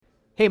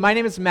Hey, my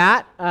name is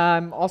Matt.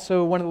 I'm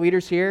also one of the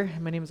leaders here.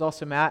 My name is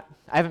also Matt.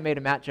 I haven't made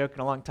a Matt joke in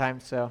a long time,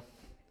 so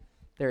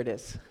there it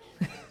is.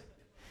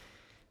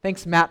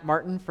 Thanks, Matt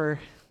Martin, for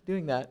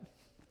doing that.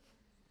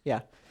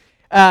 Yeah.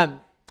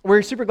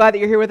 We're super glad that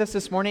you're here with us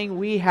this morning.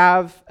 We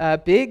have a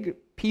big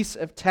piece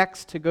of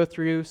text to go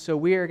through, so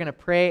we are going to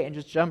pray and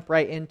just jump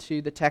right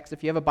into the text.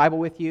 If you have a Bible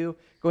with you,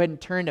 go ahead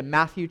and turn to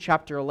Matthew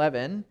chapter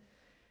 11.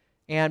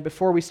 And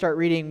before we start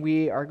reading,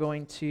 we are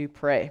going to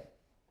pray.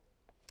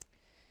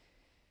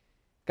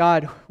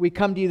 God, we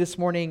come to you this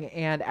morning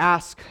and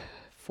ask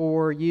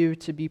for you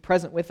to be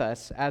present with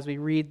us as we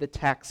read the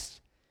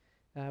text.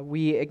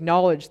 We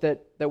acknowledge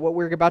that what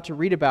we're about to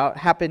read about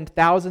happened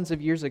thousands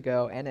of years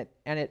ago, and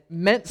it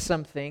meant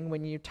something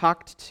when you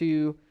talked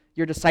to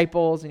your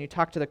disciples and you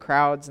talked to the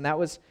crowds, and that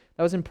was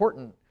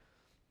important.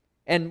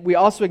 And we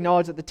also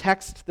acknowledge that the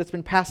text that's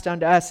been passed down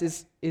to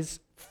us is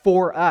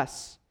for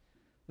us.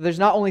 There's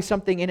not only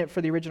something in it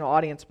for the original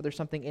audience, but there's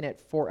something in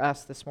it for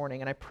us this morning.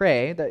 And I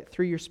pray that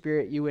through your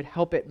Spirit, you would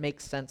help it make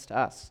sense to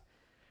us.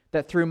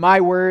 That through my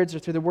words or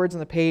through the words on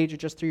the page or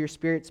just through your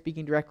Spirit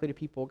speaking directly to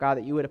people, God,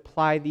 that you would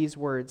apply these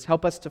words.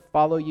 Help us to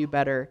follow you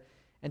better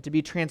and to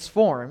be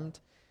transformed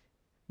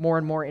more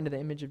and more into the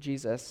image of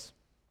Jesus.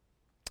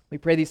 We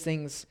pray these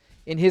things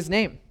in his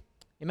name.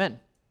 Amen.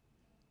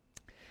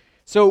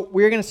 So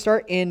we're going to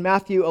start in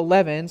Matthew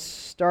 11,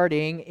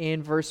 starting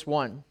in verse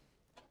 1.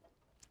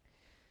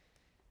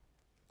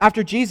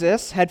 After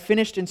Jesus had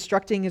finished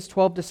instructing his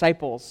 12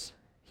 disciples,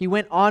 he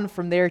went on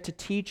from there to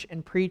teach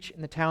and preach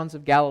in the towns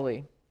of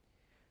Galilee.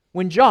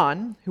 When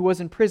John, who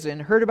was in prison,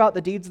 heard about the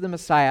deeds of the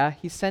Messiah,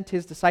 he sent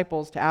his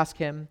disciples to ask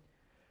him,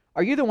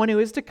 "Are you the one who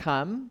is to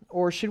come,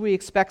 or should we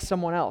expect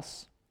someone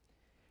else?"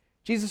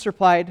 Jesus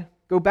replied,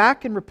 "Go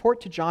back and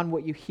report to John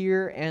what you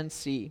hear and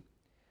see.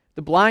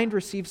 The blind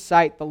receive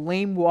sight, the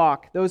lame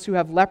walk, those who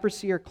have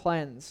leprosy are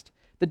cleansed,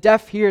 the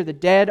deaf hear, the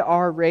dead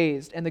are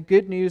raised, and the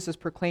good news is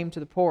proclaimed to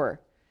the poor.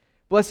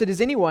 Blessed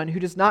is anyone who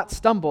does not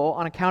stumble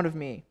on account of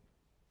me."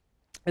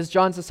 As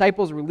John's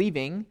disciples were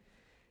leaving,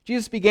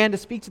 Jesus began to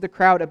speak to the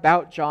crowd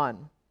about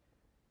John.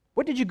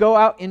 "What did you go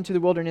out into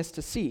the wilderness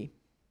to see?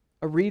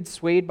 A reed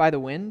swayed by the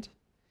wind?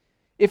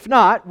 If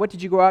not, what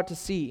did you go out to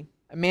see?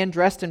 A man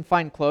dressed in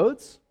fine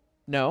clothes?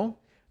 No.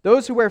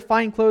 Those who wear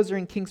fine clothes are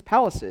in king's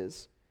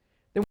palaces.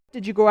 Then what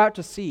did you go out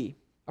to see?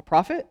 A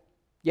prophet?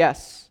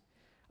 Yes.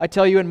 I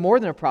tell you, and more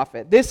than a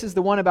prophet. This is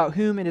the one about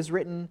whom it is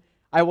written,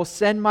 'I will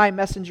send my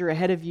messenger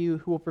ahead of you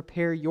who will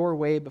prepare your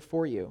way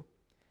before you.'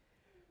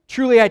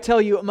 Truly I tell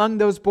you, among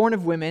those born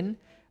of women,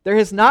 there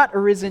has not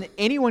arisen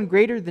anyone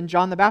greater than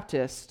John the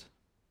Baptist.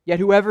 Yet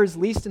whoever is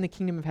least in the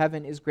kingdom of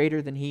heaven is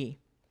greater than he.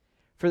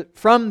 For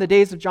from the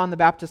days of John the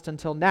Baptist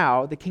until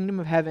now, the kingdom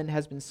of heaven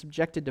has been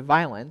subjected to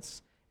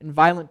violence, and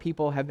violent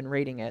people have been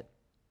raiding it."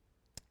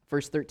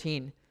 Verse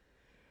 13,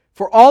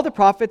 "For all the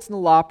prophets and the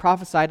law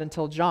prophesied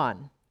until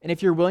John, and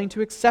if you're willing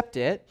to accept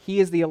it,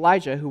 he is the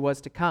Elijah who was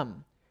to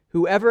come.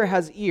 Whoever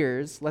has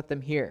ears, let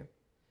them hear.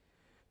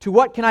 To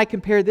what can I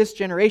compare this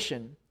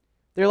generation?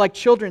 They're like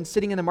children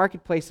sitting in the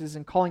marketplaces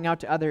and calling out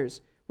to others,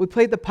 'We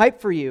played the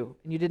pipe for you,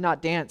 and you did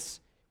not dance.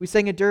 We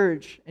sang a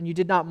dirge, and you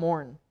did not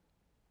mourn.'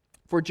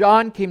 For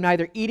John came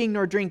neither eating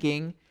nor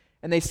drinking,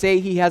 and they say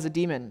he has a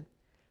demon.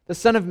 The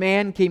Son of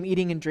Man came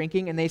eating and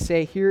drinking, and they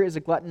say, 'Here is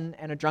a glutton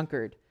and a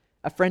drunkard,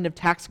 a friend of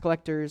tax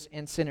collectors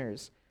and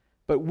sinners.'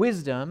 But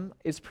wisdom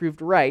is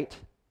proved right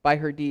by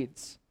her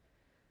deeds."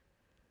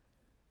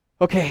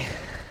 Okay,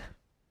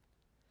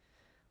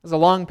 there's a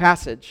long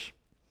passage,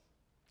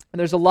 and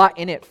there's a lot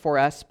in it for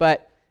us,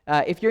 but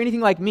if you're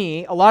anything like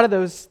me, a lot of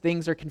those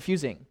things are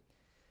confusing.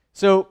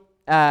 So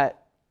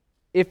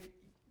if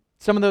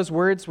some of those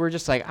words were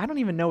just like, I don't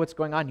even know what's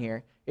going on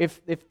here,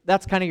 if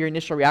that's kind of your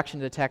initial reaction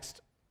to the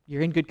text,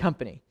 you're in good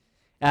company.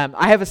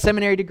 I have a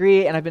seminary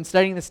degree, and I've been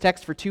studying this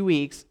text for 2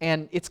 weeks,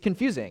 and it's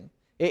confusing.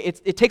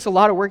 It takes a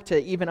lot of work to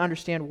even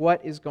understand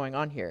what is going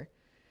on here.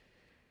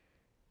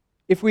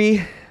 If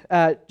we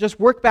just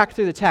work back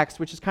through the text,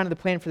 which is kind of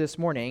the plan for this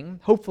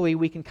morning, hopefully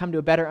we can come to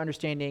a better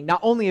understanding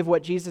not only of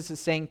what Jesus is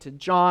saying to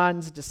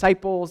John's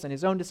disciples and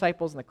his own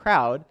disciples and the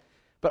crowd,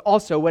 but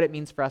also what it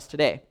means for us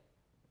today.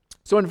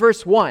 So in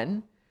verse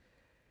 1,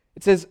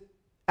 it says,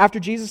 "After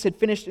Jesus had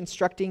finished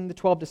instructing the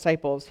 12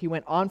 disciples, he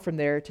went on from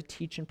there to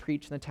teach and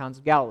preach in the towns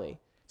of Galilee."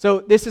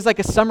 So this is like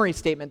a summary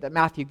statement that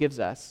Matthew gives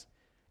us.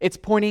 It's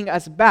pointing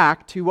us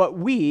back to what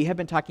we have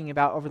been talking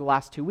about over the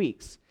last 2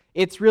 weeks.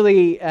 It's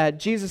really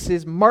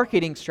Jesus'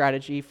 marketing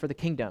strategy for the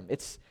kingdom.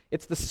 It's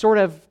the sort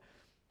of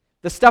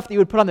the stuff that you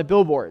would put on the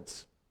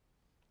billboards.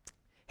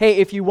 Hey,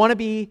 if you want to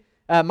be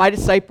my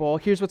disciple,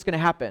 here's what's going to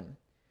happen.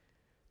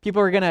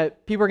 People are going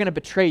to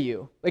betray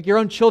you. Like your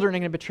own children are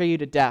going to betray you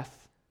to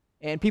death,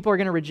 and people are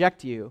going to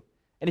reject you.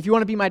 And if you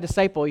want to be my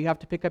disciple, you have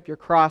to pick up your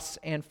cross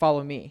and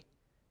follow me,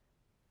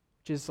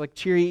 which is like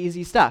cheery,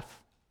 easy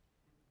stuff.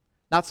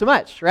 Not so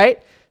much,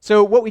 right?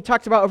 So what we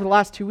talked about over the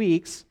last 2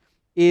 weeks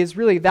is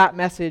really that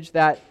message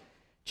that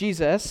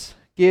Jesus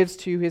gives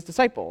to his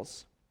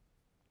disciples.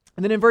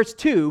 And then in verse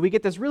 2, we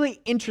get this really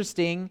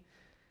interesting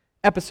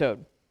episode.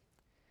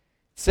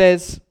 It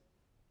says,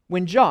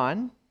 When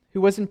John,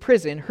 who was in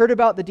prison, heard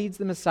about the deeds of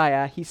the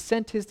Messiah, he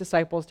sent his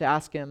disciples to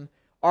ask him,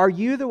 "Are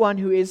you the one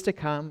who is to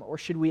come, or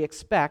should we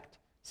expect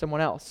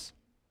someone else?"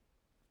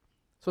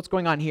 So what's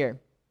going on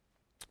here?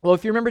 Well,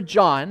 if you remember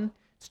John,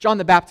 it's John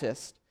the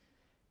Baptist.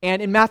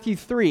 And in Matthew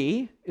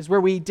 3 is where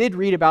we did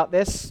read about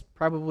this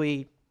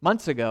probably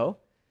months ago.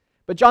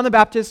 But John the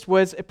Baptist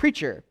was a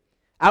preacher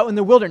out in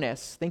the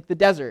wilderness, think the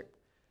desert.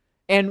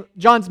 And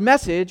John's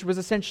message was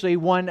essentially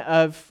one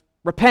of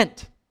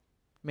repent.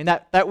 I mean,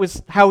 that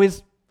was how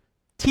his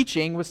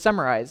teaching was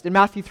summarized. In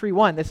Matthew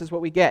 3:1, this is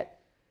what we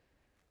get.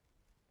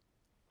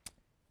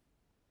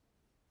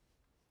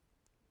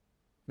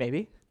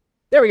 Maybe.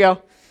 There we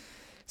go.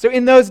 So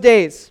in those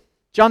days,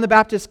 John the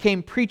Baptist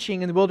came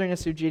preaching in the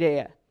wilderness of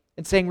Judea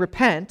and saying,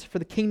 "Repent, for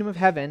the kingdom of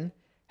heaven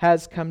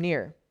has come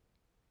near."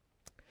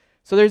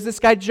 So there's this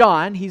guy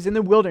John, he's in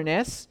the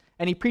wilderness,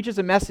 and he preaches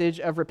a message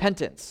of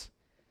repentance.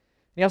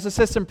 He also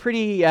says some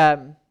pretty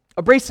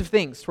abrasive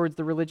things towards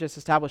the religious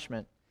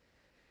establishment.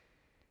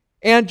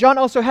 And John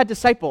also had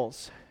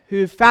disciples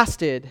who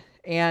fasted,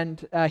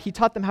 and he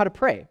taught them how to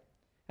pray.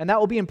 And that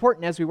will be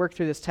important as we work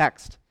through this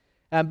text.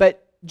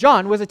 But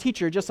John was a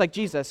teacher just like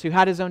Jesus, who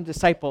had his own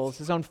disciples,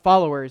 his own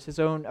followers, his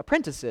own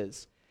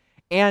apprentices.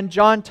 And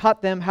John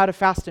taught them how to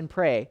fast and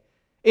pray.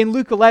 In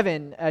Luke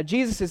 11,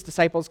 Jesus'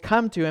 disciples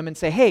come to him and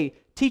say, "Hey,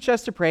 teach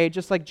us to pray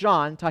just like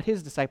John taught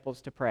his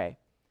disciples to pray."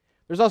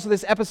 There's also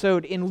this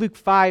episode in Luke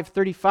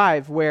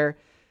 5:35 where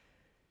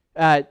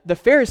the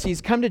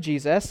Pharisees come to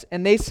Jesus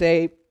and they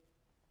say,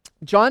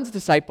 "John's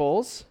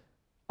disciples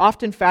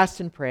often fast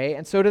and pray,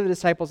 and so do the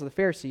disciples of the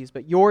Pharisees,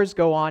 but yours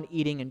go on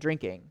eating and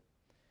drinking."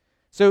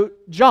 So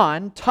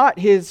John taught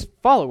his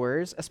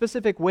followers a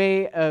specific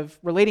way of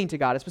relating to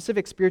God, a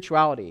specific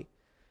spirituality.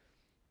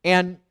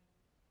 And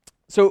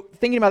so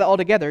thinking about it all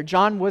together,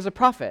 John was a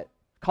prophet,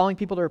 calling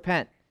people to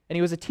repent. And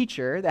he was a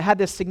teacher that had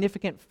this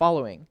significant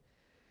following.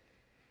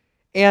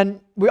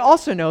 And we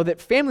also know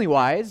that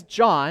family-wise,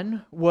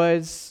 John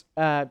was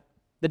the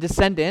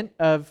descendant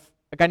of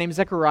a guy named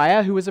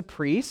Zechariah, who was a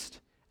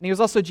priest, and he was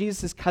also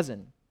Jesus'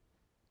 cousin.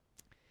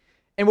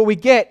 And what we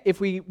get,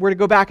 if we were to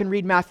go back and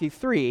read Matthew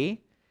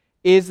 3,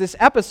 is this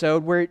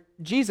episode where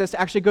Jesus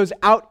actually goes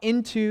out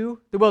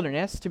into the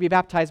wilderness to be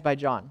baptized by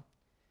John.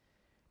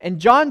 And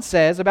John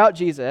says about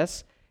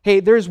Jesus, "Hey,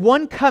 there's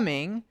one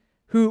coming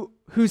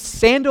whose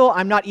sandal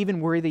I'm not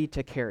even worthy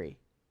to carry."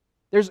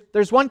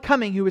 There's one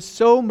coming who is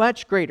so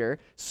much greater,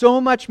 so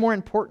much more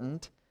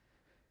important,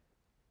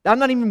 that I'm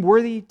not even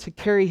worthy to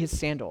carry his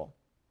sandal.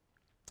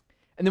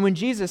 And then when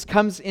Jesus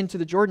comes into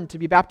the Jordan to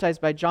be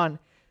baptized by John,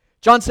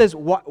 John says,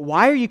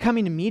 "Why are you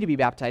coming to me to be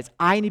baptized?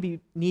 I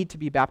need to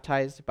be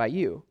baptized by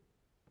you."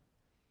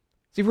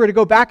 So if we were to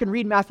go back and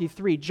read Matthew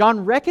 3,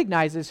 John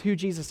recognizes who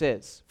Jesus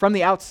is from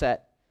the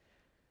outset.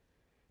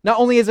 Not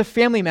only as a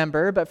family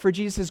member, but for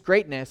Jesus'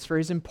 greatness, for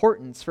his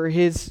importance, for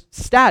his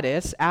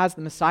status as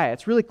the Messiah.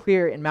 It's really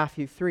clear in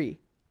Matthew 3.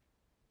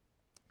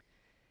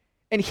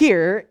 And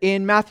here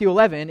in Matthew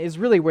 11 is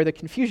really where the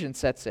confusion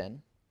sets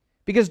in.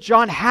 Because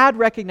John had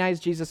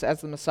recognized Jesus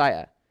as the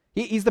Messiah.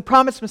 He's the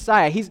promised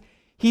Messiah.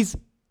 He's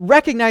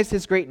recognized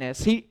his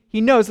greatness. He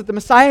knows that the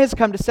Messiah has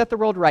come to set the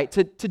world right,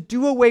 to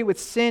do away with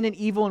sin and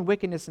evil and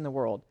wickedness in the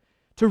world,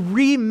 to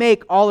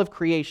remake all of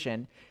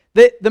creation.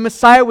 The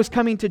Messiah was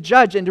coming to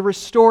judge and to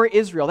restore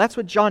Israel. That's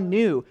what John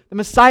knew. The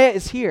Messiah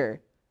is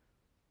here.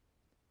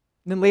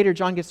 And then later,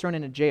 John gets thrown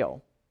into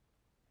jail.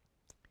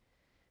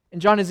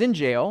 And John is in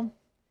jail.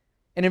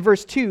 And in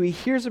verse 2, he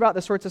hears about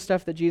the sorts of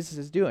stuff that Jesus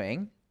is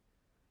doing.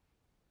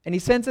 And he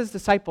sends his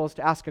disciples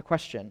to ask a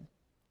question.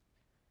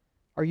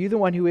 "Are you the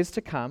one who is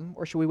to come,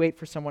 or should we wait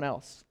for someone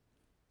else?"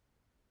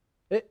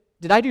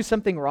 Did I do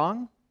something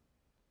wrong?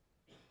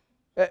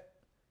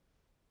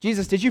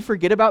 Jesus, did you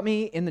forget about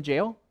me in the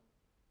jail?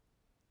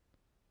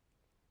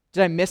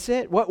 Did I miss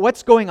it?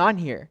 What's going on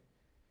here?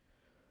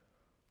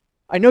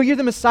 I know you're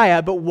the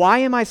Messiah, but why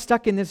am I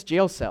stuck in this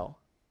jail cell?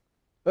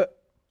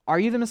 Are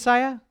you the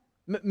Messiah?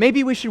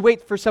 Maybe we should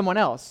wait for someone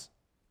else.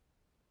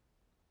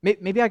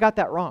 Maybe I got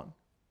that wrong.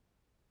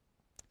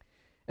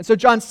 And so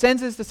John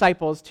sends his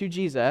disciples to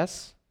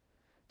Jesus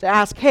to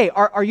ask, "Hey,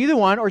 are you the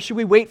one, or should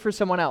we wait for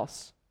someone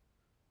else?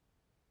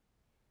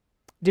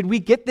 Did we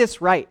get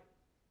this right?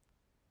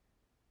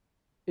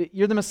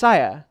 You're the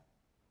Messiah,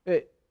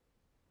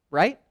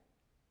 right?"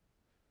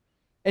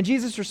 And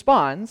Jesus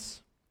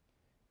responds,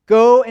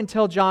 "Go and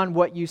tell John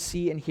what you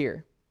see and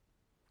hear."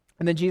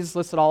 And then Jesus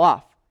lists it all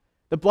off.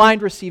 The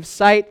blind receive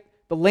sight,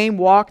 the lame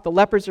walk, the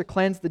lepers are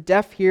cleansed, the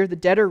deaf hear, the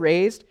dead are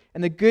raised,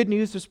 and the good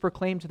news was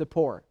proclaimed to the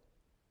poor.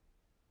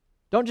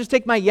 Don't just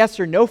take my yes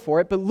or no for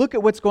it, but look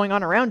at what's going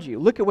on around you.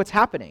 Look at what's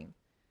happening.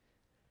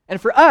 And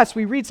for us,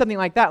 we read something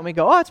like that and we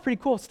go, "Oh, it's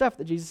pretty cool stuff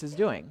that Jesus is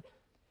doing."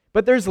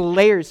 But there's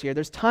layers here.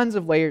 There's tons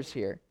of layers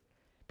here.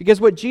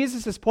 Because what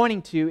Jesus is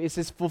pointing to is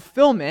his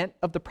fulfillment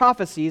of the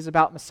prophecies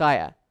about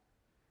Messiah.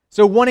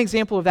 So one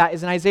example of that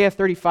is in Isaiah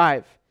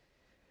 35.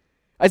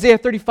 Isaiah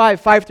 35,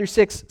 5 through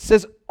 6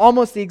 says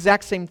almost the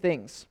exact same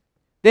things.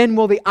 "Then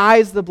will the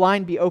eyes of the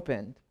blind be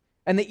opened,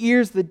 and the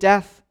ears of the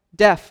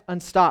deaf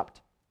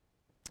unstopped.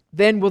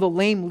 Then will the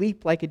lame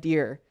leap like a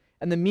deer,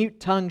 and the mute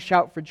tongue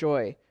shout for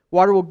joy.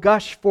 Water will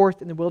gush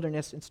forth in the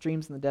wilderness and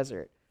streams in the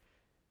desert.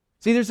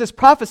 See, there's this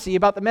prophecy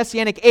about the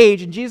Messianic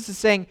age, and Jesus is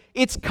saying,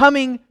 it's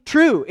coming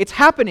true. It's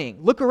happening.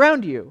 Look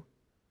around you.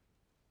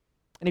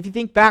 And if you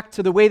think back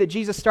to the way that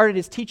Jesus started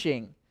his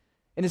teaching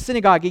in the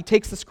synagogue, he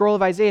takes the scroll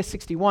of Isaiah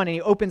 61 and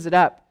he opens it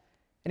up.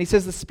 And he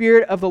says, the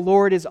Spirit of the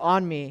Lord is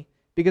on me,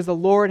 because the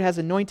Lord has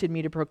anointed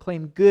me to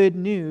proclaim good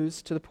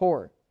news to the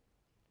poor.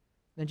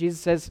 And Jesus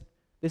says,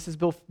 this has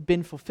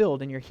been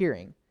fulfilled in your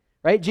hearing.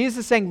 Right? Jesus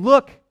is saying,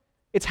 look,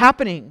 it's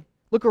happening.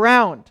 Look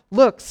around.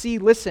 Look, see,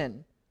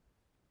 listen.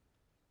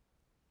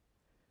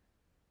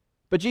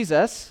 But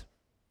Jesus,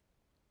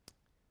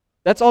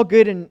 that's all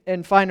good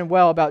and fine and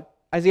well about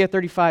Isaiah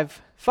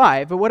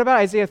 35:5, but what about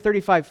Isaiah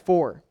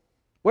 35:4?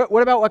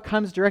 What about what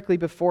comes directly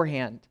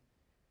beforehand?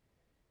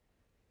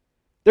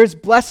 There's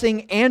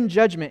blessing and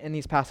judgment in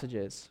these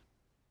passages.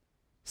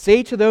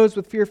 Say to those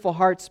with fearful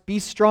hearts, be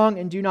strong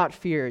and do not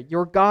fear.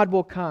 Your God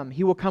will come.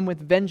 He will come with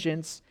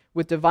vengeance,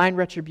 with divine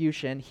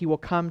retribution. He will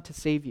come to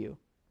save you.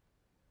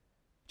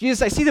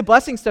 Jesus, I see the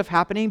blessing stuff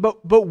happening,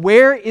 but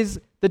where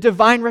is the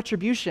divine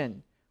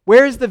retribution?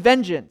 Where is the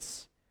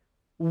vengeance?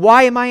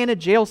 Why am I in a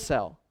jail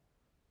cell?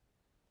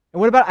 And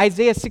what about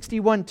Isaiah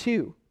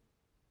 61:2?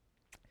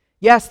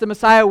 Yes, the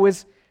Messiah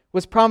was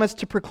promised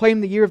to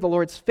proclaim the year of the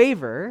Lord's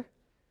favor,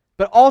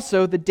 but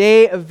also the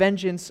day of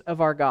vengeance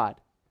of our God.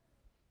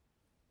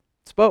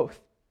 It's both.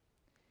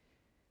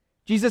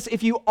 Jesus,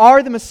 if you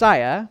are the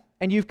Messiah,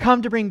 and you've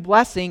come to bring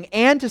blessing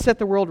and to set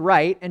the world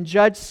right and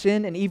judge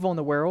sin and evil in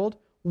the world,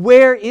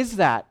 where is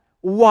that?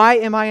 Why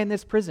am I in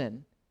this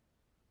prison?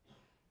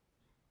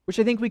 Which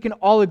I think we can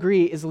all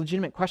agree is a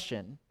legitimate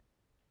question,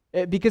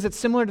 because it's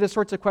similar to the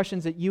sorts of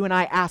questions that you and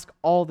I ask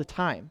all the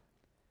time.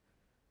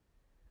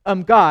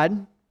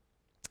 God,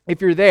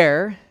 if you're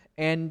there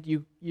and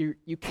you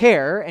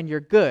care and you're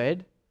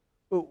good,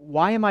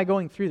 why am I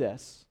going through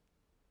this?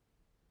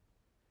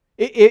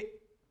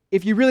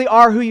 If you really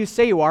are who you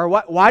say you are,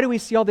 why do we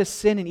see all this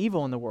sin and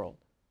evil in the world?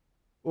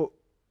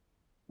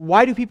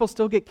 Why do people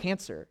still get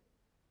cancer?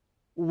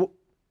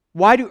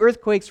 Why do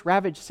earthquakes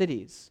ravage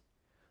cities?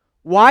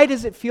 Why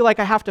does it feel like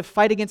I have to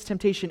fight against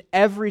temptation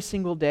every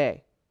single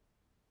day?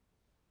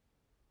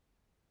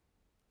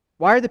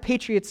 Why are the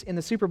Patriots in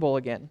the Super Bowl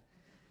again?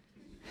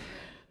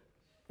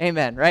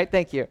 Amen, right?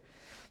 Thank you.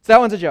 So that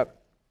one's a joke.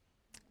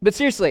 But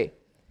seriously,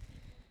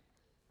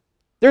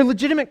 they're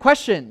legitimate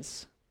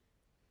questions.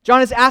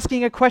 John is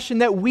asking a question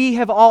that we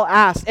have all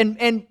asked,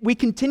 and we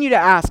continue to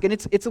ask, and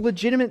it's a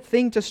legitimate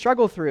thing to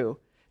struggle through.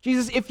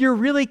 Jesus, if you're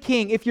really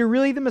king, if you're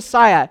really the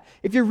Messiah,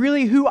 if you're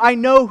really who I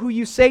know who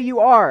you say you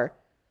are,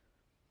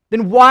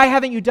 then why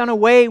haven't you done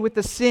away with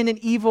the sin and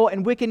evil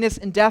and wickedness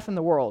and death in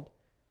the world?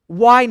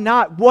 Why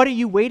not? What are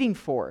you waiting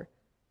for?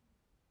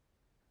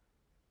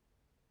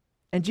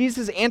 And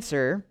Jesus'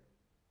 answer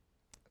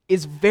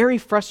is very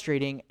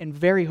frustrating and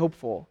very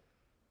hopeful.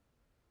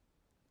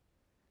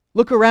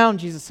 Look around,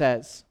 Jesus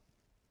says.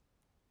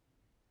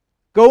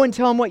 Go and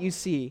tell them what you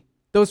see.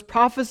 Those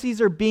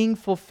prophecies are being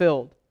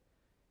fulfilled.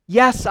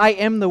 Yes, I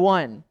am the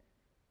one.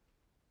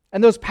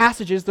 And those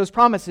passages, those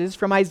promises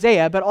from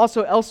Isaiah, but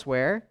also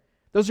elsewhere,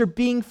 those are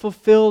being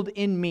fulfilled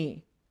in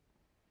me.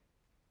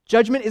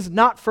 Judgment is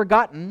not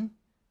forgotten,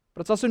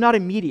 but it's also not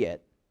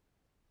immediate.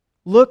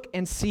 Look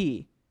and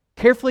see.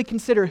 Carefully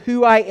consider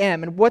who I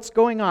am and what's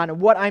going on and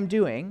what I'm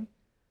doing,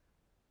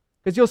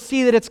 because you'll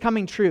see that it's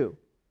coming true.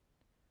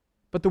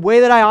 But the way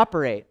that I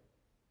operate,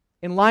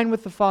 in line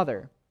with the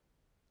Father,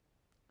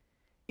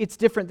 it's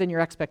different than your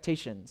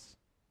expectations.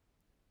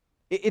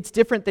 It's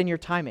different than your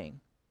timing.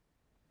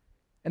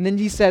 And then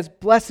he says,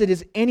 blessed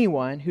is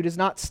anyone who does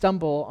not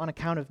stumble on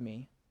account of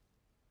me.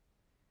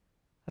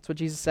 That's what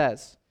Jesus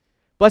says.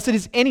 Blessed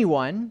is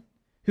anyone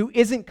who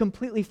isn't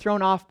completely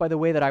thrown off by the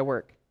way that I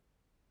work.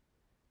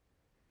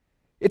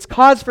 It's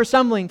cause for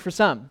stumbling for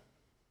some.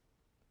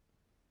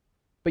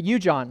 But you,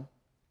 John,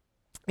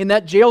 in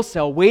that jail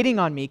cell, waiting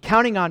on me,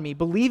 counting on me,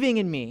 believing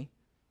in me,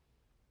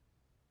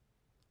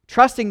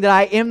 trusting that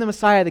I am the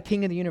Messiah, the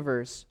King of the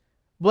universe,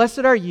 blessed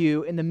are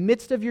you in the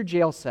midst of your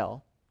jail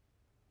cell.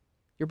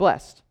 You're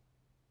blessed.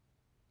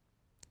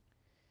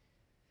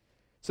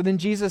 So then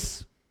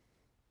Jesus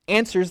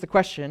answers the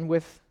question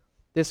with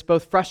this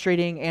both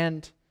frustrating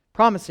and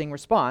promising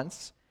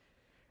response.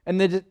 And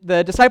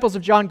the disciples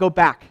of John go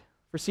back,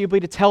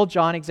 foreseeably to tell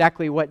John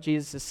exactly what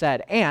Jesus has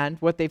said and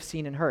what they've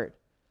seen and heard.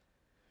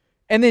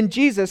 And then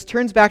Jesus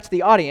turns back to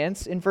the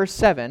audience in verse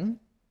 7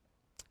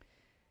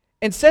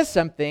 and says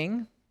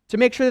something to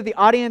make sure that the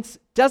audience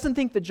doesn't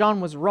think that John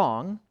was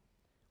wrong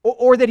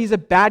or that he's a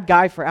bad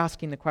guy for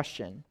asking the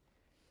question.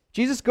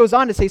 Jesus goes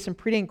on to say some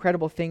pretty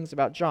incredible things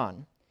about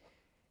John.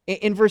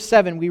 In verse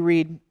 7, we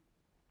read,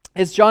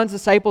 as John's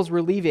disciples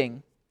were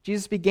leaving,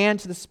 Jesus began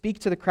to speak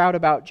to the crowd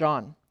about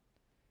John.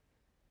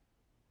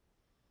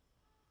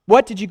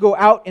 What did you go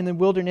out in the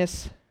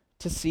wilderness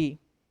to see?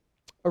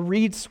 A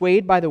reed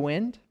swayed by the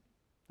wind?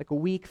 Like a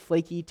weak,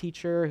 flaky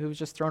teacher who was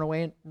just thrown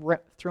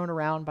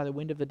around by the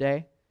wind of the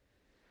day?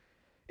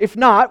 If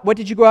not, what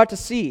did you go out to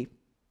see?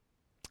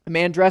 A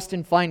man dressed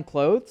in fine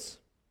clothes?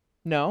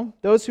 No,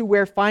 those who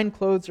wear fine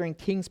clothes are in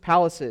king's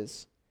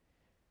palaces.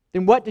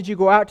 Then what did you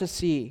go out to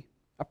see?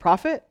 A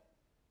prophet?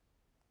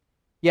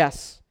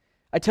 Yes,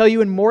 I tell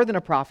you, and more than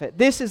a prophet.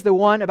 This is the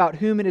one about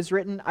whom it is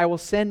written, I will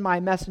send my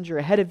messenger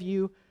ahead of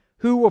you,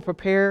 who will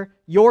prepare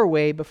your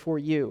way before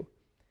you.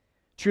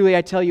 Truly,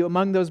 I tell you,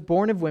 among those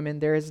born of women,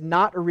 there has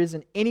not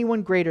arisen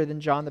anyone greater than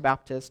John the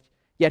Baptist,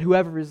 yet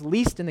whoever is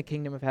least in the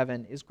kingdom of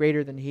heaven is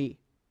greater than he.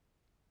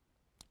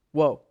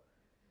 Whoa.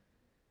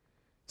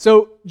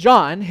 So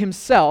John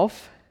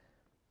himself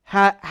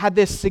had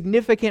this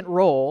significant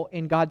role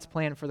in God's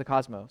plan for the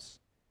cosmos.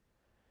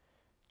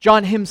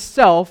 John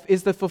himself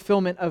is the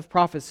fulfillment of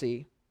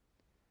prophecy.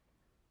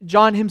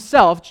 John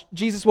himself,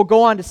 Jesus will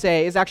go on to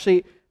say, is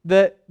actually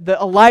the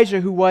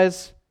Elijah who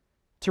was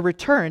to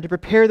return to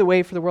prepare the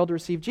way for the world to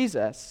receive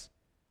Jesus,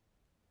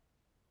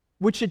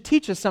 which should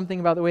teach us something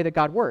about the way that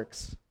God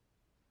works.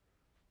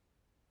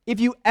 If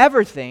you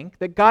ever think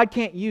that God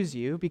can't use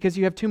you because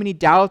you have too many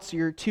doubts,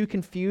 you're too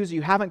confused,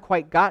 you haven't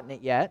quite gotten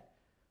it yet,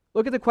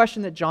 look at the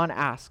question that John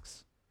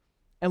asks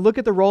and look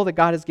at the role that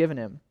God has given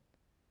him.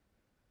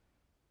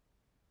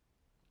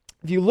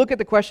 If you look at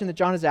the question that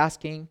John is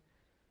asking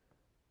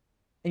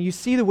and you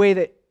see the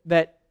way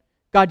that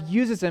God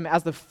uses him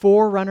as the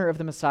forerunner of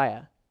the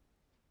Messiah,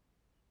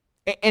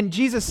 and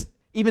Jesus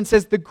even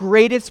says the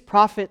greatest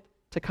prophet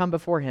to come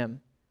before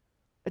him,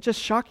 it's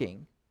just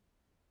shocking.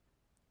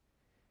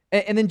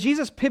 And then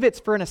Jesus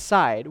pivots for an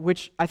aside,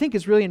 which I think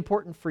is really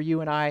important for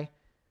you and I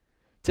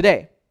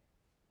today.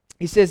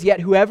 He says,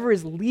 yet whoever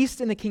is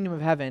least in the kingdom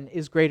of heaven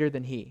is greater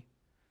than he.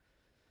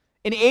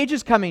 An age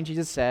is coming,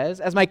 Jesus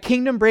says, as my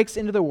kingdom breaks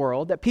into the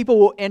world, that people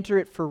will enter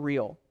it for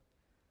real.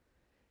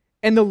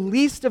 And the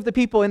least of the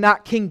people in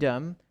that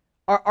kingdom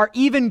are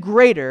even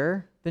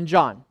greater than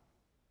John.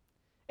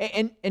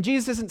 And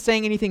Jesus isn't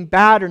saying anything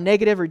bad or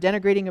negative or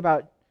denigrating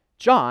about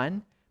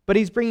John, but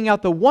he's bringing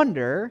out the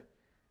wonder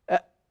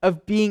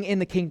of being in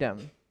the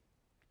kingdom.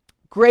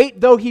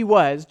 Great though he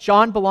was,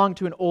 John belonged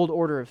to an old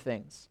order of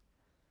things.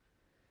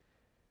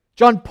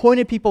 John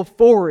pointed people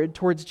forward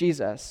towards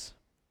Jesus.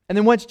 And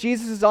then once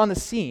Jesus is on the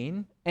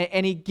scene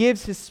and he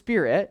gives his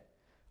Spirit,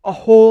 a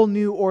whole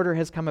new order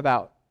has come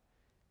about.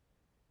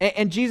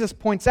 And Jesus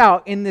points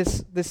out in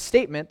this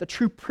statement the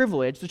true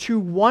privilege, the true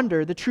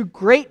wonder, the true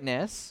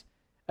greatness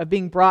of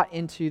being brought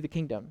into the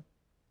kingdom.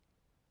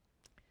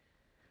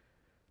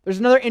 There's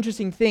another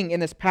interesting thing in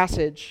this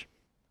passage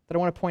that I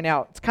want to point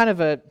out. It's kind of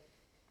a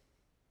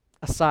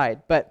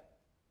aside, but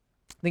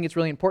I think it's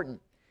really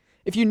important.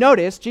 If you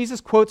notice,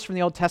 Jesus quotes from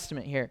the Old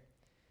Testament here.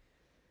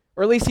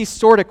 Or at least he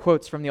sort of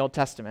quotes from the Old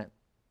Testament.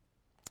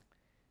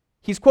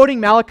 He's quoting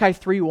Malachi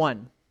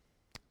 3:1.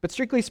 But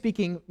strictly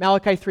speaking,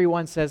 Malachi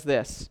 3:1 says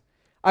this,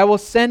 I will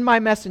send my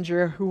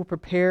messenger who will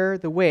prepare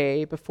the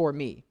way before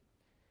me.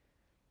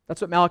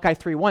 That's what Malachi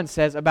 3:1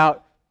 says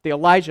about the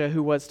Elijah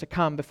who was to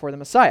come before the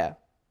Messiah.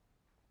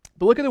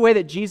 But look at the way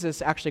that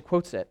Jesus actually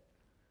quotes it.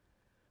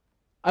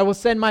 I will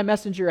send my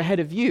messenger ahead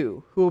of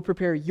you who will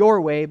prepare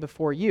your way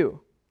before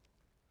you.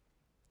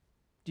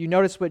 Do you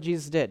notice what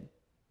Jesus did?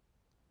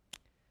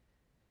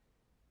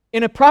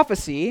 In a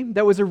prophecy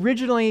that was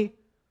originally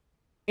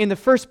in the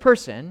first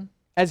person,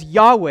 as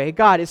Yahweh,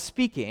 God, is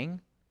speaking,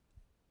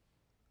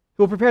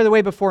 who will prepare the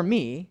way before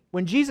me,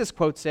 when Jesus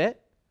quotes it,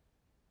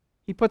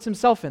 he puts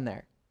himself in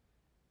there.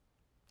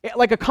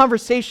 Like a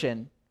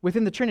conversation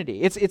within the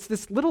Trinity. It's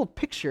this little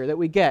picture that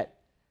we get.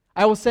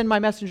 I will send my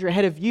messenger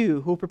ahead of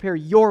you who will prepare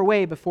your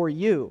way before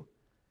you.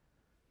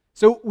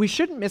 So we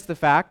shouldn't miss the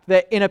fact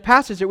that in a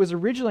passage that was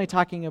originally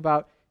talking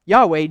about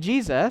Yahweh,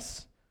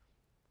 Jesus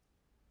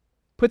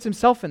puts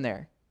himself in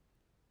there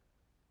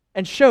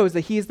and shows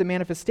that he is the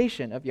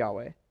manifestation of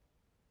Yahweh.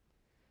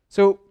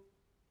 So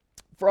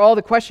for all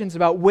the questions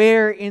about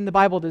where in the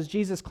Bible does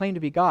Jesus claim to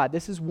be God,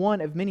 this is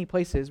one of many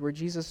places where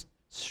Jesus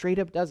straight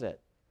up does it.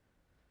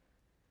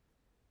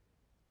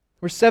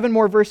 We're 7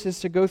 more verses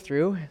to go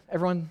through.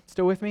 Everyone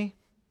still with me?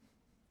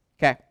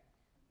 Okay.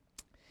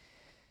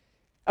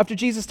 After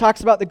Jesus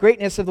talks about the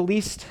greatness of the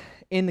least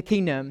in the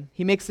kingdom,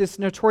 he makes this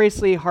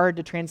notoriously hard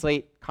to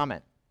translate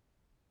comment.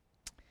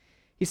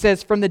 He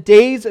says, from the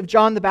days of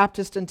John the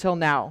Baptist until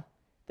now,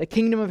 the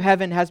kingdom of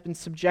heaven has been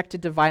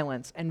subjected to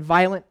violence, and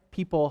violent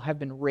people have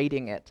been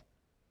raiding it.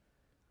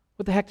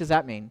 What the heck does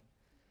that mean?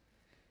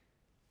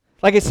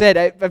 Like I said,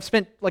 I've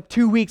spent like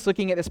 2 weeks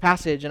looking at this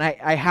passage, and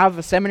I have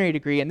a seminary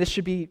degree, and this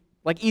should be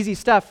like easy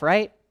stuff,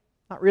 right?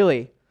 Not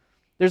really.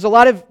 There's a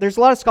lot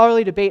of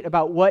scholarly debate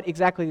about what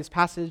exactly this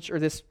passage or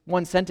this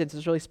one sentence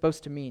is really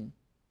supposed to mean.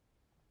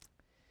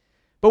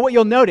 But what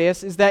you'll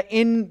notice is that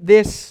in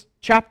this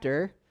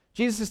chapter,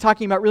 Jesus is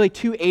talking about really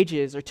 2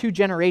 ages or 2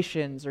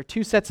 generations or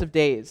 2 sets of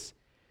days.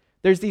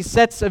 There's these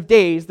sets of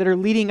days that are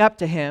leading up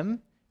to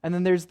him, and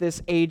then there's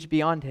this age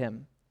beyond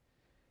him.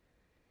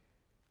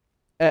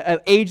 An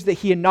age that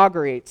he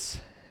inaugurates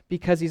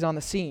because he's on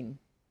the scene.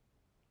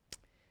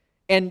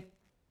 And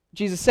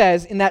Jesus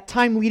says, in that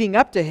time leading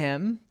up to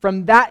him,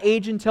 from that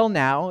age until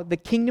now, the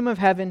kingdom of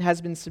heaven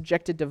has been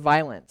subjected to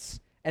violence,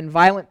 and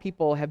violent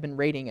people have been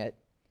raiding it.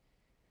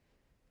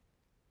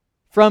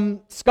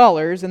 From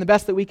scholars, and the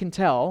best that we can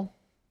tell,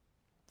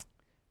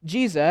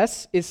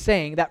 Jesus is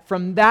saying that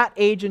from that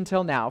age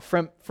until now,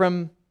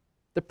 from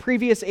the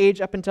previous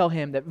age up until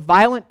him, that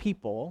violent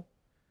people,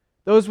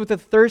 those with a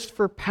thirst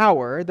for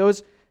power,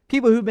 those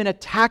people who've been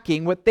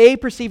attacking what they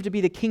perceive to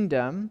be the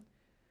kingdom,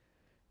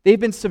 they've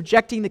been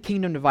subjecting the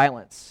kingdom to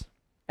violence.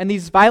 And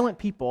these violent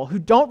people who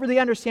don't really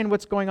understand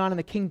what's going on in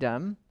the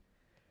kingdom,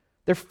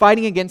 they're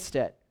fighting against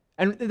it.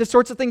 And the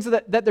sorts of things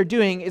that they're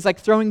doing is like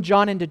throwing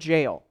John into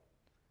jail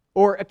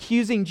or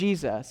accusing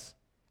Jesus.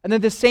 And then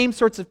the same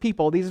sorts of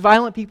people, these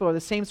violent people, are the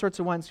same sorts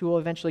of ones who will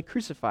eventually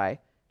crucify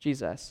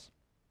Jesus.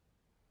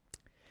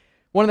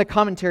 One of the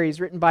commentaries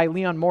written by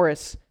Leon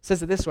Morris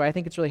says it this way. I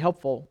think it's really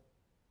helpful.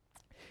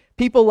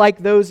 People like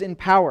those in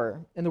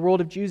power in the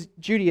world of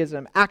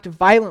Judaism act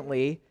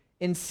violently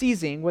in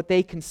seizing what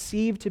they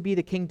conceive to be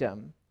the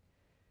kingdom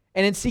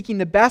and in seeking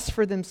the best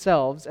for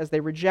themselves as they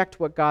reject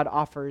what God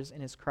offers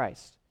in his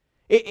Christ.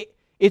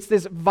 It's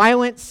this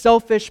violent,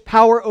 selfish,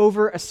 power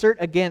over, assert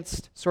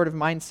against sort of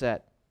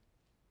mindset.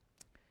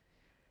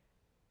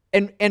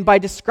 And by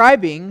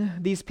describing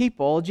these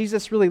people,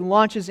 Jesus really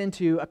launches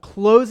into a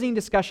closing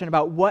discussion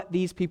about what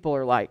these people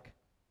are like.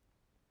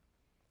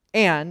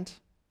 And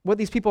what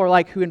these people are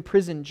like who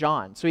imprisoned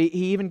John. So he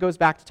even goes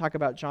back to talk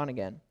about John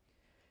again.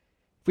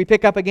 If we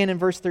pick up again in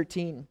verse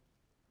 13.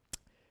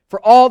 For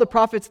all the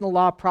prophets in the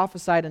law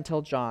prophesied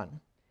until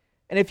John.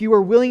 And if you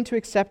are willing to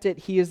accept it,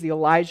 he is the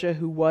Elijah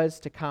who was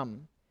to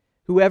come.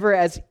 Whoever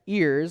has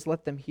ears,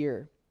 let them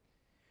hear.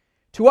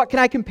 To what can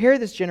I compare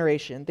this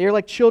generation? They are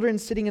like children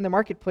sitting in the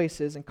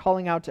marketplaces and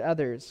calling out to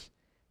others.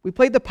 We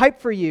played the pipe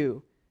for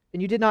you,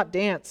 and you did not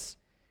dance.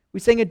 We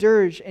sang a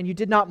dirge, and you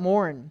did not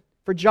mourn.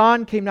 For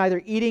John came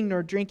neither eating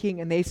nor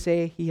drinking, and they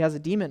say he has a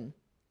demon.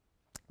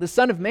 The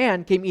Son of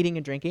Man came eating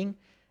and drinking,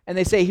 and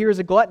they say, here is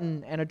a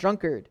glutton and a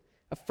drunkard,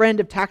 a friend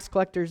of tax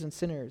collectors and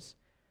sinners.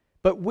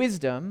 But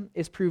wisdom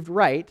is proved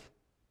right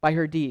by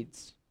her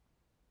deeds.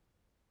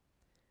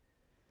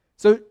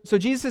 So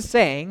Jesus is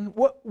saying,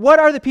 what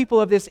are the people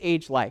of this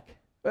age like?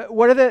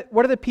 What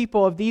are the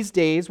people of these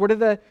days? What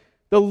are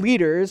the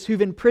leaders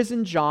who've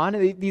imprisoned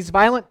John, these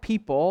violent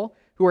people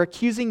who are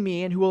accusing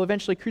me and who will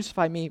eventually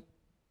crucify me?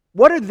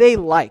 What are they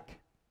like?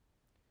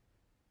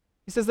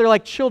 He says they're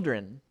like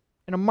children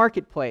in a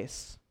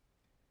marketplace.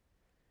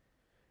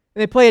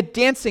 And they play a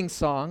dancing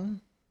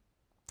song,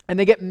 and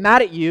they get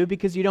mad at you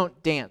because you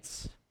don't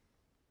dance.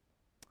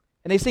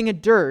 And they sing a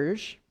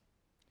dirge,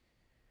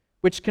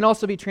 which can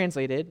also be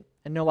translated,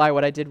 and no lie,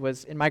 what I did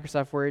was in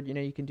Microsoft Word,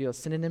 you can do a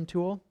synonym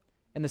tool,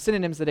 and the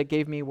synonyms that it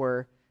gave me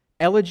were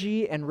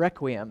elegy and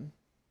requiem.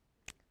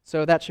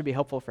 So that should be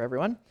helpful for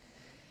everyone.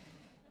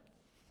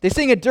 They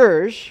sing a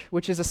dirge,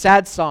 which is a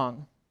sad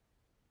song,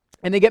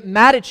 and they get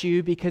mad at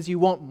you because you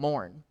won't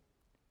mourn.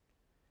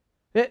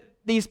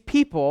 These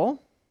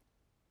people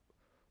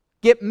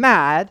get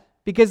mad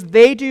because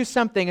they do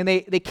something and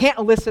they can't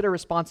elicit a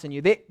response in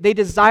you. They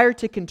desire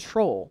to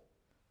control.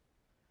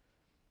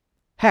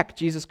 Heck,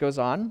 Jesus goes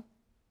on,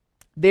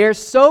 they're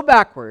so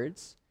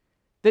backwards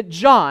that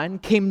John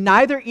came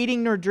neither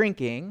eating nor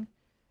drinking,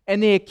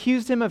 and they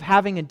accused him of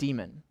having a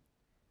demon.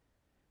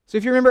 So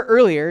if you remember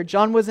earlier,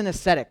 John was an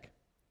ascetic.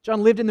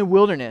 John lived in the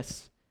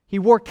wilderness. He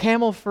wore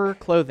camel fur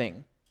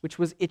clothing, which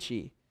was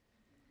itchy.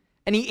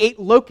 And he ate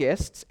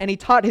locusts, and he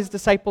taught his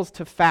disciples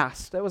to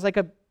fast. That was like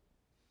a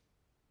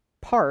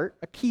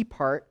key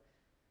part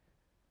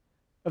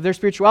of their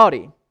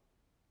spirituality.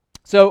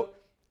 So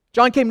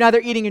John came neither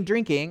eating and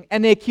drinking,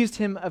 and they accused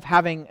him of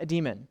having a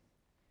demon.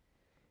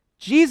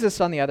 Jesus,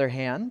 on the other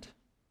hand,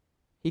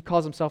 he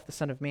calls himself the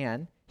Son of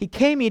Man. He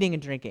came eating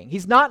and drinking.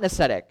 He's not an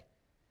ascetic.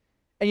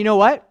 And you know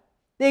what?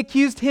 They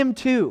accused him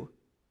too.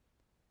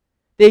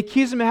 They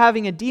accused him of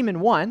having a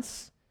demon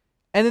once,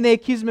 and then they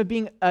accused him of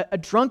being a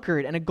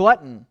drunkard and a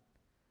glutton.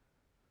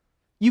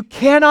 You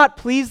cannot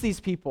please these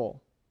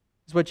people,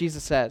 is what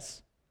Jesus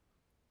says.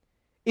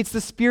 It's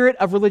the spirit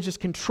of religious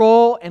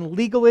control and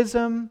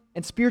legalism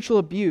and spiritual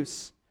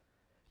abuse.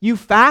 You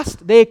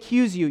fast, they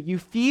accuse you. You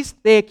feast,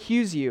 they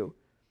accuse you.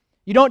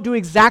 You don't do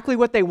exactly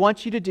what they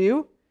want you to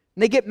do,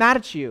 and they get mad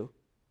at you.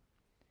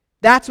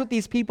 That's what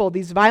these people,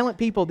 these violent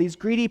people, these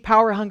greedy,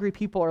 power-hungry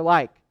people are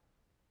like.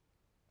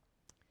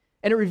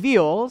 And it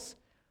reveals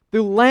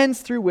the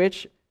lens through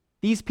which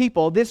these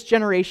people, this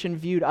generation,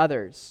 viewed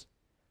others.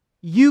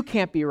 You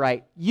can't be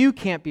right. You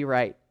can't be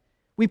right.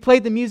 We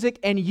played the music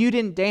and you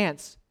didn't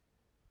dance.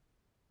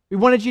 We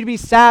wanted you to be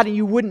sad and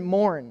you wouldn't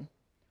mourn.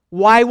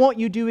 Why won't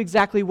you do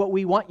exactly what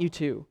we want you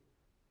to?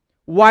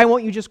 Why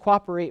won't you just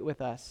cooperate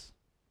with us?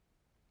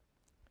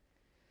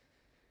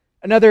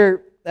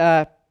 Another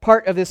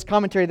part of this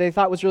commentary that I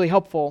thought was really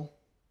helpful,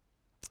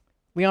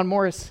 Leon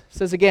Morris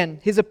says again,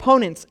 his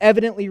opponents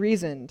evidently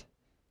reasoned.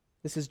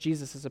 This is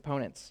Jesus'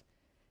 opponents.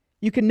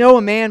 You can know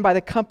a man by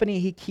the company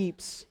he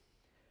keeps.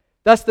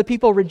 Thus the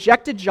people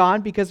rejected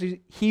John because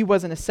he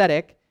was an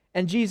ascetic,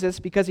 and Jesus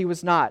because he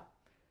was not.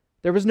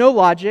 There was no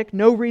logic,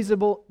 no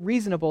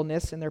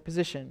reasonableness in their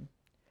position.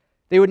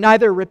 They would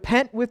neither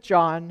repent with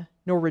John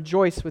nor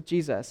rejoice with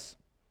Jesus.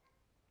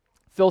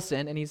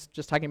 Filson, and he's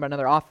just talking about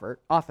another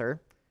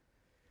author,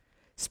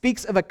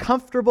 speaks of a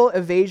comfortable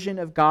evasion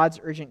of God's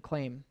urgent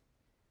claim.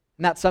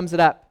 And that sums it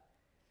up.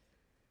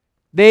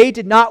 They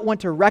did not want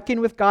to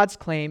reckon with God's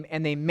claim,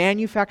 and they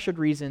manufactured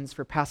reasons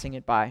for passing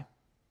it by.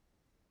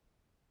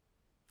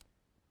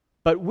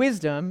 But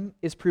wisdom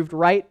is proved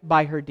right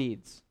by her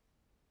deeds.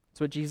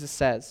 That's what Jesus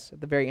says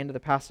at the very end of the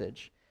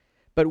passage.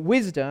 But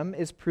wisdom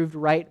is proved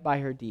right by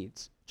her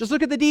deeds. Just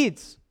look at the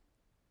deeds.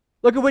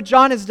 Look at what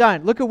John has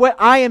done. Look at what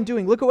I am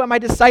doing. Look at what my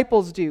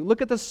disciples do.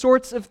 Look at the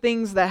sorts of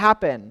things that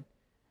happen.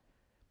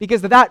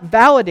 Because that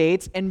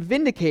validates and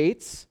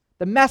vindicates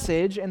the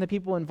message and the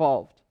people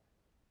involved.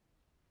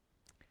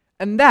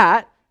 And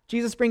that,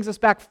 Jesus brings us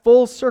back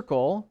full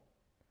circle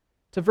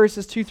to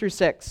verses 2 through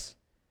 6.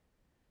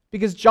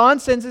 Because John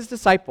sends his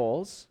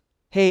disciples,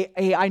 hey,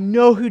 I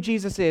know who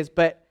Jesus is,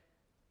 but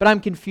I'm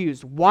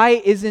confused. Why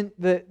isn't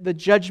the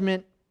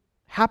judgment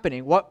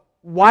happening?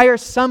 Why are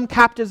some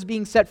captives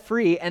being set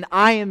free and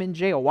I am in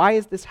jail? Why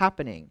is this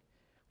happening?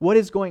 What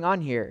is going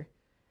on here?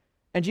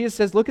 And Jesus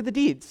says, look at the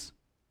deeds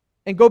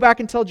and go back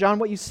and tell John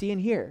what you see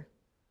and hear.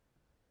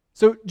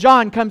 So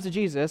John comes to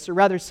Jesus, or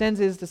rather sends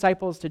his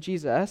disciples to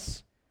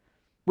Jesus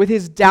with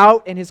his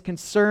doubt and his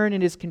concern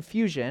and his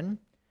confusion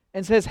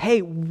and says,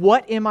 hey,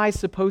 what am I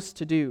supposed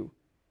to do?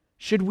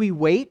 Should we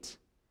wait?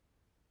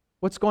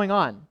 What's going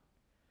on?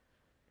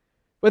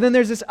 But then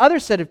there's this other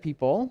set of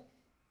people,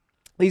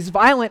 these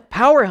violent,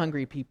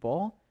 power-hungry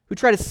people who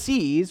try to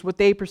seize what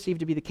they perceive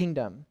to be the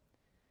kingdom.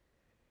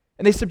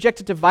 And they subject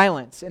it to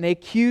violence, and they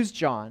accuse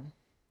John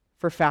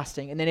for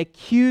fasting, and then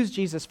accuse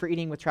Jesus for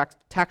eating with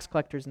tax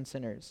collectors and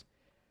sinners.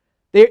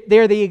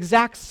 They're the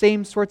exact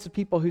same sorts of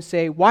people who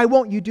say, why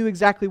won't you do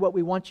exactly what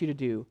we want you to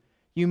do?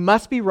 You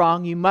must be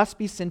wrong, you must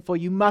be sinful,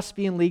 you must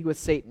be in league with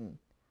Satan.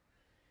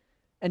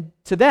 And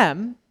to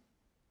them,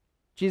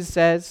 Jesus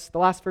says, the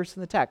last verse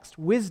in the text,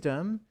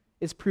 wisdom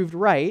is proved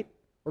right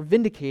or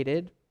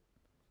vindicated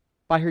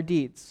by her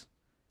deeds.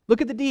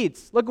 Look at the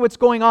deeds. Look at what's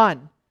going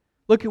on.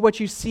 Look at what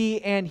you see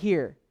and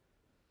hear.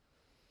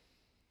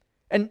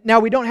 And now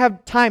we don't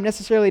have time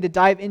necessarily to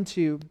dive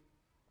into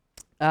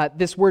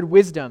this word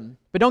wisdom,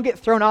 but don't get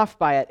thrown off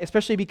by it,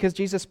 especially because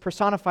Jesus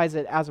personifies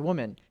it as a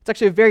woman. It's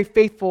actually a very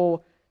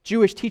faithful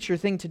Jewish teacher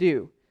thing to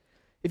do.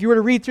 If you were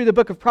to read through the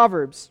book of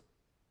Proverbs,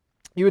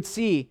 you would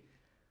see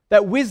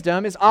that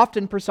wisdom is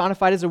often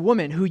personified as a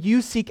woman who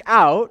you seek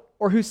out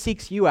or who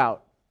seeks you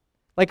out.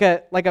 Like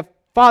a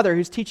father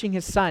who's teaching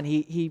his son,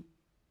 he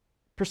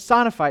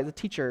personifies, the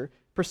teacher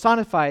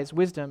personifies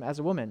wisdom as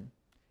a woman.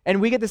 And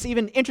we get this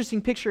even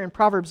interesting picture in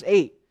Proverbs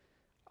 8,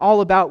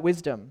 all about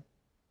wisdom.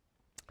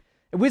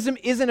 And wisdom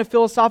isn't a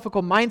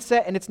philosophical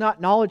mindset, and it's not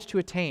knowledge to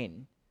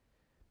attain.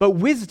 But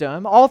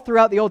wisdom, all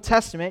throughout the Old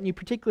Testament, and you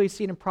particularly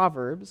see it in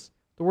Proverbs,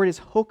 the word is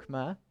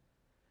chokmah,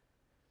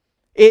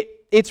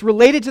 it's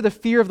related to the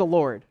fear of the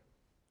Lord.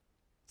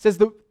 It says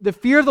the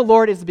fear of the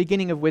Lord is the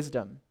beginning of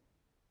wisdom.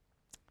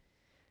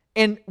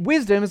 And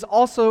wisdom is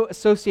also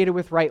associated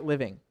with right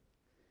living.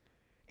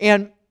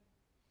 And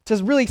to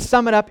really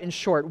sum it up in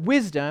short,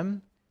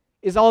 wisdom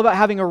is all about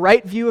having a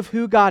right view of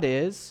who God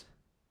is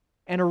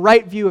and a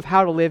right view of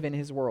how to live in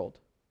his world.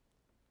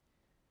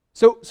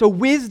 So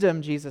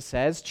wisdom, Jesus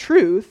says,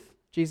 truth,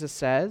 Jesus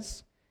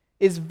says,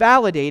 is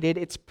validated,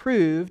 it's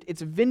proved,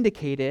 it's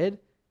vindicated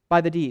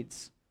by the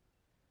deeds.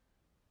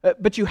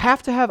 But you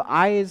have to have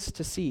eyes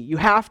to see. You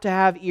have to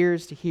have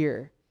ears to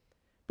hear.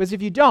 Because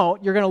if you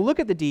don't, you're going to look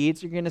at the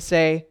deeds, you're going to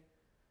say,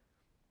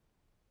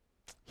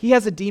 he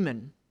has a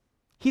demon.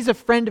 He's a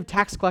friend of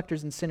tax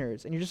collectors and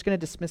sinners, and you're just going to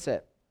dismiss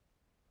it.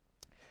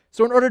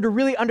 So in order to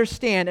really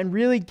understand and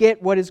really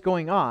get what is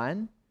going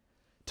on,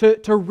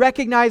 to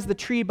recognize the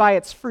tree by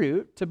its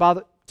fruit,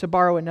 to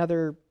borrow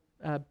another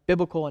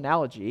biblical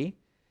analogy,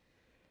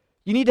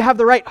 you need to have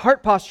the right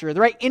heart posture,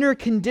 the right inner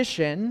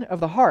condition of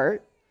the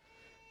heart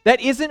that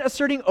isn't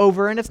asserting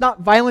over, and it's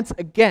not violence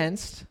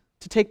against,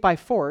 to take by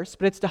force,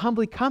 but it's to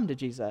humbly come to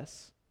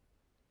Jesus.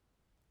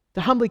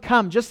 To humbly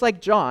come, just like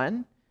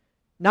John,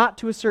 not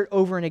to assert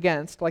over and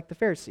against like the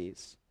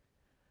Pharisees.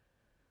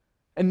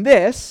 And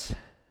this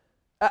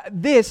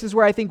is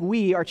where I think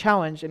we are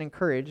challenged and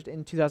encouraged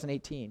in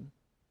 2018.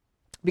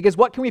 Because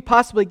what can we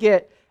possibly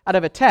get out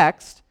of a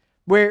text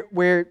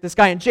where this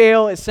guy in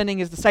jail is sending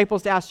his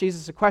disciples to ask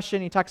Jesus a question,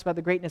 and he talks about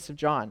the greatness of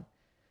John?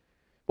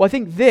 Well, I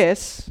think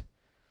this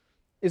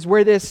is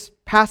where this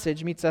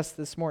passage meets us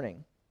this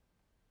morning.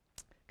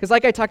 Because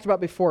like I talked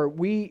about before,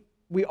 we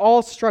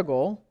all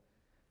struggle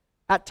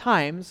at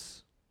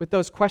times with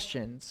those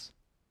questions.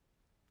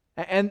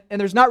 And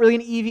there's not really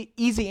an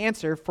easy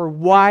answer for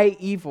why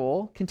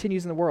evil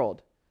continues in the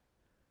world.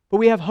 But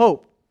we have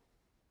hope.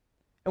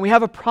 And we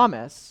have a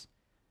promise.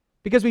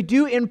 Because we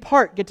do in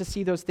part get to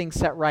see those things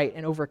set right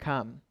and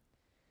overcome.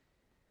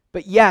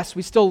 But yes,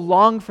 we still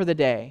long for the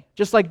day,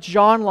 just like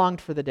John longed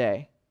for the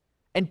day.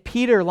 And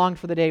Peter longed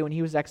for the day when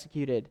he was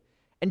executed.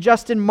 And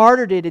Justin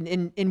martyred it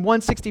in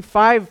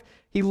 165,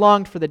 he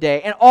longed for the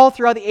day. And all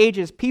throughout the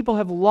ages, people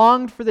have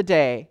longed for the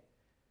day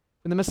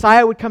when the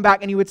Messiah would come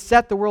back and he would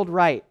set the world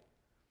right.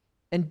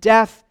 And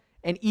death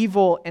and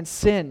evil and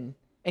sin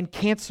and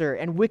cancer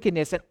and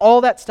wickedness, and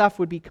all that stuff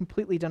would be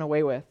completely done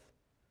away with.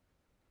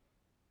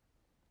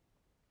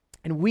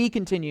 And we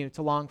continue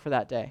to long for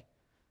that day,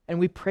 and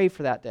we pray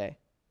for that day.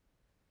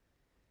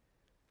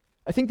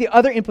 I think the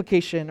other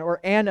implication, or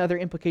an other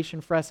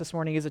implication for us this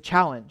morning, is a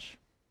challenge.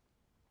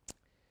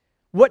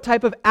 What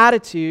type of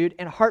attitude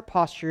and heart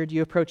posture do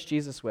you approach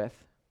Jesus with?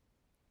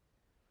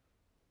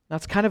 Now,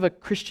 it's kind of a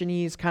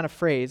Christianese kind of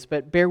phrase,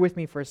 but bear with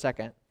me for a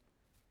second.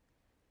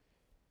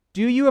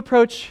 Do you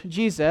approach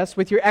Jesus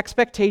with your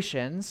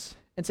expectations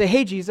and say,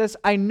 hey, Jesus,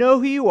 I know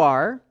who you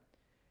are,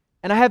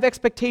 and I have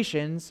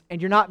expectations,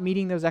 and you're not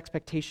meeting those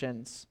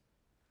expectations.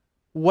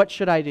 What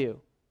should I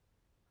do?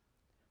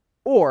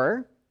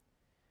 Or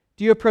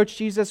do you approach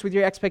Jesus with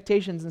your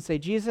expectations and say,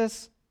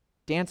 Jesus,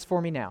 dance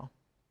for me now.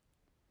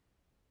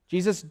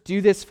 Jesus,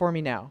 do this for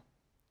me now.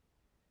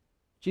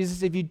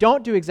 Jesus, if you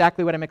don't do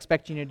exactly what I'm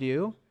expecting you to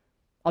do,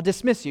 I'll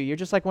dismiss you. You're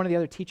just like one of the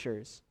other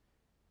teachers.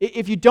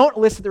 If you don't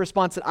elicit the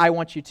response that I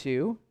want you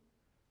to,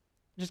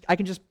 I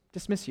can just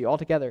dismiss you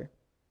altogether.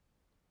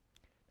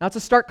 Now, it's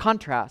a stark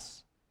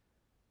contrast.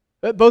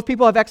 Both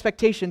people have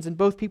expectations and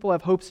both people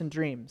have hopes and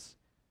dreams.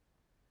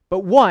 But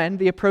one,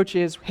 the approach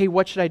is, hey,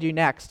 what should I do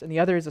next? And the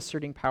other is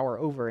asserting power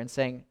over and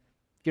saying,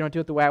 if you don't do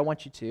it the way I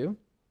want you to,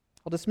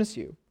 I'll dismiss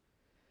you.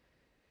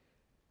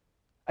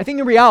 I think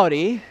in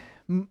reality,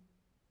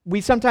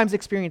 we sometimes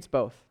experience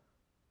both.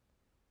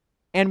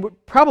 And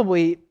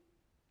probably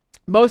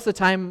most of the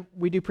time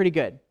we do pretty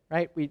good,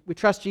 right? We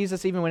trust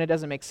Jesus even when it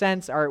doesn't make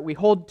sense. We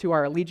hold to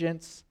our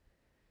allegiance,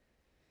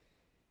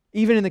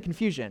 even in the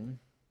confusion.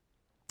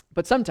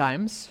 But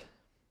sometimes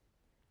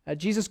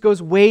Jesus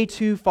goes way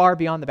too far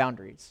beyond the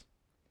boundaries.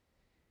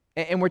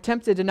 And we're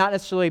tempted to not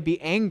necessarily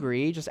be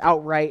angry, just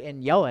outright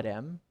and yell at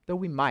him, though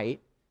we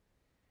might.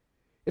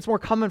 It's more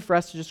common for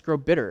us to just grow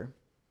bitter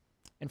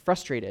and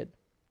frustrated.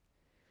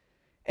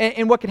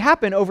 And what can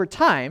happen over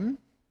time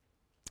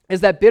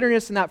is that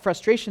bitterness and that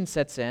frustration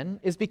sets in,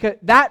 is because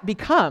that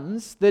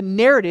becomes the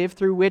narrative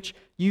through which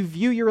you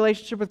view your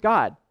relationship with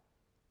God.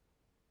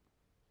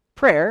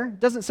 Prayer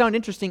doesn't sound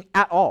interesting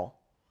at all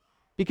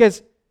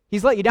because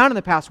he's let you down in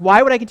the past.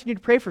 Why would I continue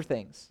to pray for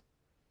things?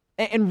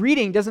 And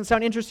reading doesn't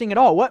sound interesting at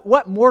all.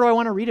 What more do I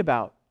want to read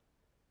about?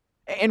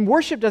 And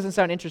worship doesn't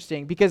sound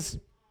interesting because,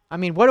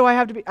 what do I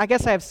have to be? I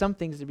guess I have some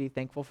things to be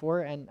thankful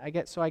for, and I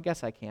guess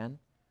I can.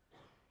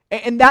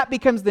 And that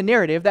becomes the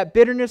narrative. That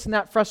bitterness and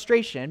that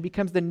frustration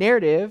becomes the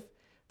narrative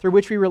through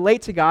which we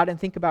relate to God and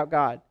think about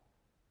God.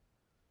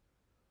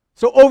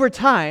 So over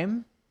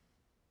time,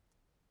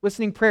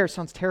 listening prayer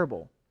sounds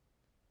terrible.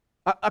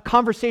 A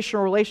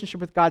conversational relationship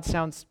with God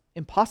sounds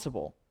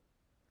impossible.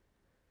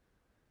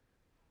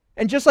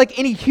 And just like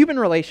any human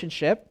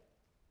relationship,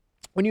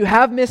 when you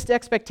have missed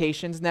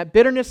expectations and that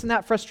bitterness and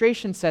that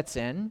frustration sets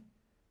in,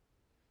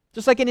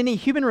 just like in any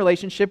human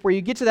relationship where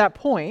you get to that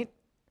point,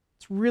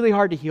 it's really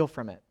hard to heal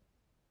from it.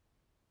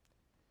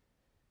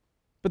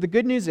 But the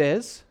good news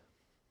is,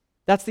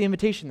 that's the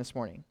invitation this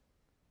morning.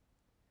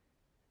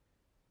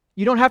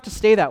 You don't have to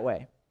stay that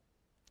way.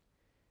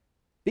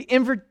 The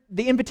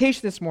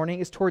invitation this morning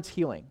is towards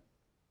healing.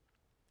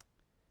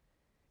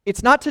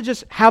 It's not to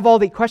just have all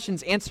the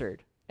questions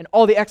answered and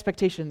all the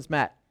expectations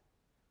met.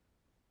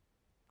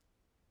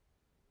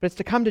 But it's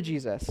to come to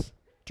Jesus,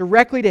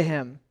 directly to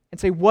him, and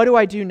say, what do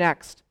I do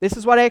next? This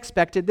is what I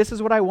expected. This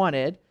is what I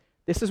wanted.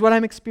 This is what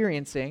I'm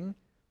experiencing.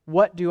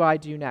 What do I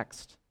do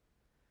next?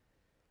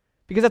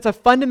 Because that's a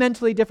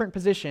fundamentally different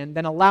position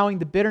than allowing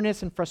the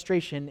bitterness and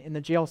frustration in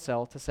the jail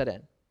cell to set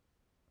in.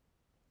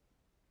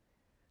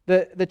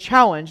 The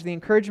challenge, the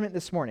encouragement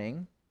this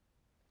morning,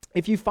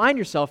 if you find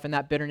yourself in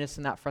that bitterness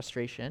and that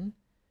frustration,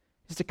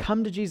 is to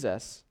come to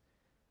Jesus.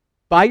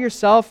 By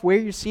yourself, where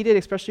you're seated,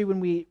 especially when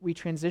we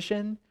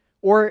transition,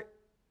 or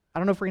I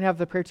don't know if we're going to have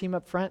the prayer team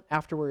up front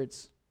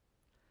afterwards.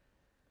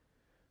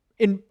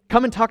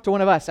 Come and talk to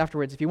one of us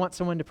afterwards if you want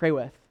someone to pray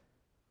with.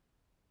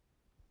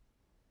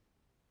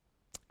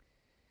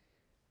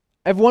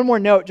 I have one more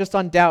note just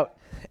on doubt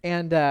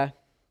and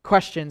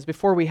questions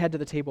before we head to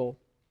the table.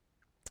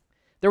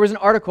 There was an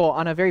article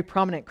on a very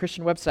prominent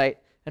Christian website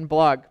and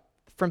blog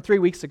from 3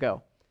 weeks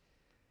ago.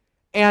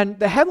 And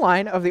the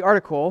headline of the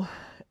article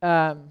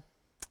that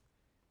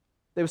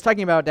was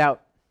talking about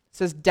doubt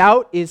says,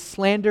 "Doubt is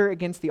slander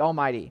against the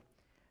Almighty.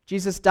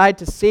 Jesus died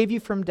to save you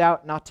from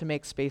doubt, not to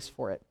make space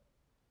for it."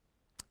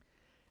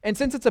 And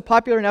since it's a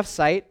popular enough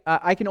site,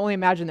 I can only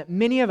imagine that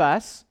many of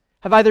us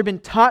have either been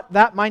taught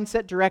that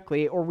mindset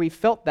directly or we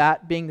felt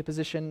that being the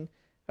position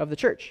of the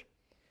church.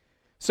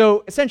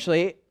 So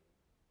essentially,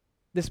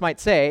 this might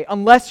say,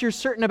 unless you're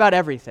certain about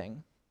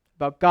everything,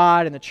 about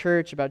God and the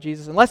church, about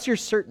Jesus, unless you're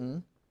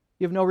certain,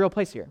 you have no real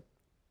place here.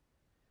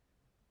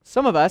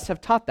 Some of us have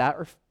taught that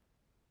or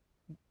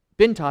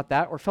been taught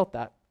that or felt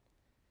that.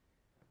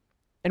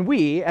 And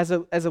we, as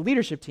a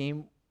leadership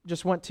team,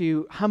 just want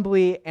to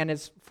humbly and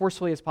as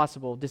forcefully as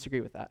possible disagree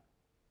with that.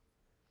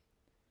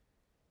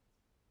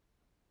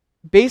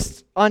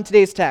 Based on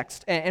today's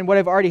text and what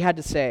I've already had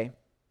to say,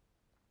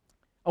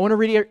 I want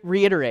to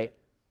reiterate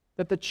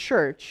that the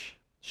church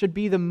should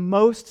be the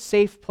most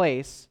safe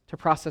place to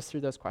process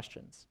through those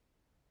questions.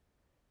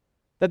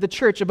 That the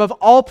church, above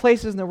all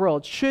places in the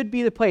world, should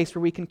be the place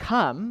where we can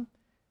come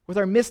with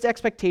our missed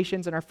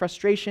expectations and our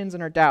frustrations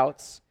and our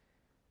doubts,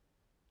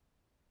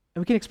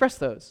 and we can express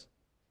those.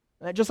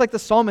 Just like the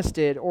psalmist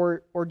did,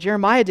 or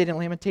Jeremiah did in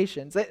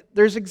Lamentations.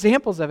 There's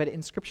examples of it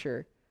in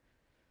Scripture.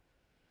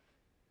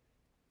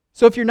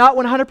 So if you're not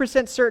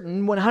 100%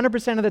 certain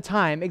 100% of the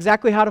time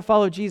exactly how to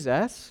follow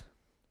Jesus,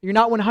 you're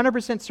not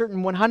 100%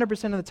 certain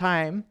 100% of the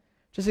time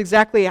just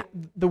exactly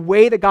the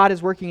way that God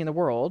is working in the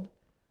world,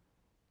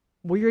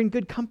 well, you're in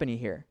good company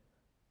here.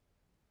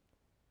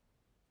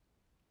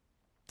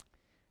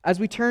 As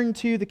we turn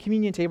to the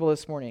communion table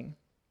this morning,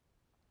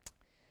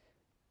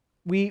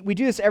 we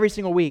do this every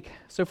single week.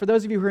 So for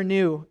those of you who are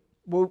new,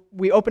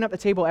 we open up the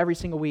table every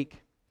single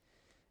week.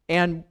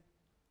 And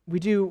we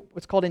do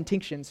what's called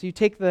intinction. So you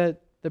take the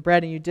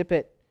bread and you dip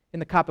it in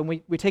the cup, and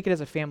we take it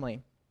as a family.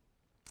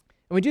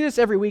 And we do this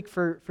every week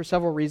for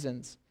several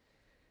reasons.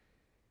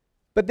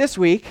 But this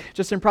week,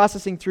 just in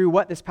processing through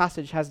what this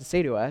passage has to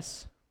say to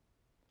us,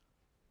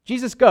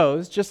 Jesus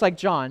goes, just like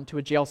John, to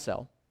a jail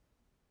cell.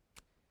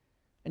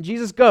 And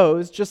Jesus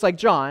goes, just like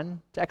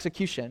John, to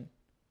execution.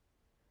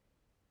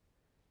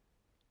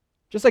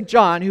 Just like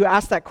John, who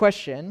asked that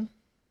question,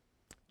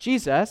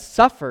 Jesus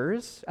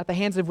suffers at the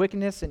hands of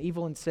wickedness and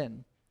evil and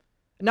sin.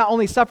 And not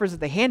only suffers at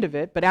the hand of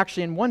it, but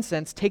actually in one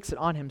sense takes it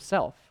on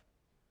himself.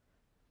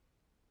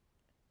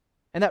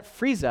 And that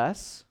frees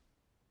us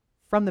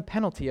from the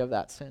penalty of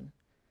that sin.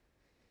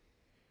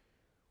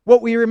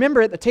 What we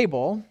remember at the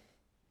table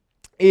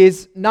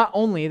is not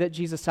only that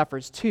Jesus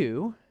suffers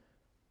too,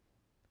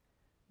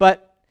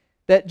 but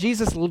that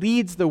Jesus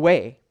leads the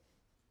way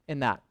in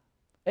that.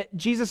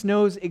 Jesus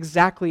knows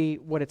exactly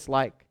what it's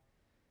like.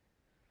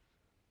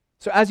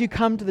 So as you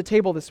come to the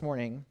table this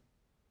morning,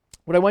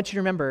 what I want you to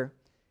remember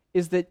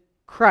is that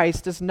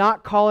Christ does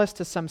not call us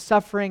to some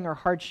suffering or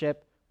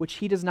hardship which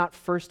he does not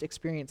first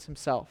experience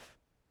himself.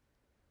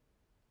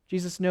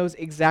 Jesus knows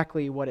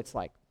exactly what it's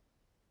like.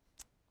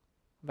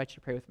 I invite you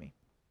to pray with me.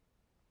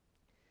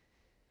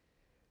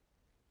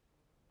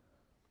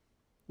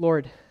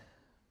 Lord,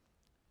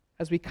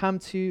 as we come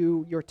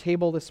to your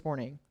table this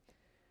morning,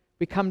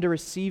 we come to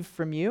receive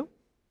from you.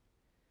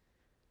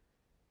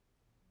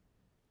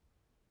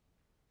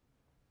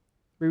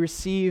 We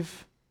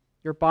receive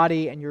your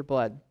body and your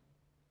blood,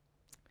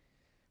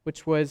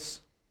 which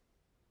was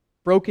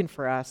broken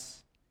for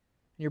us,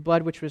 and your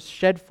blood which was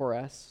shed for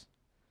us.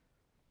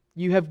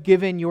 You have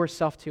given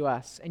yourself to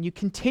us, and you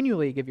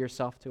continually give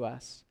yourself to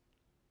us.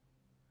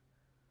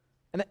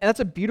 And that's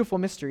a beautiful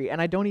mystery,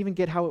 and I don't even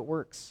get how it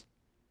works.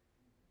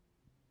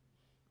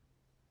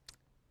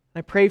 I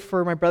pray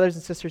for my brothers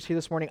and sisters here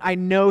this morning. I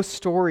know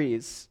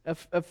stories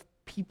of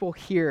people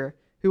here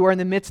who are in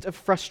the midst of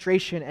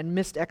frustration and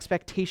missed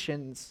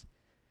expectations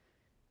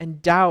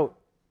and doubt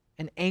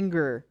and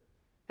anger.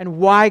 And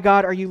why,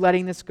 God, are you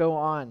letting this go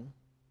on?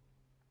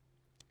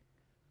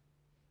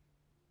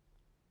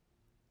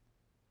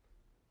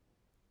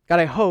 God,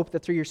 I hope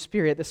that through your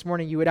Spirit this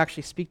morning you would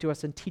actually speak to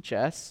us and teach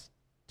us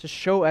to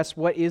show us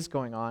what is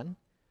going on.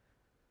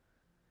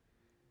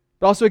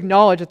 But also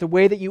acknowledge that the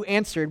way that you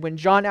answered when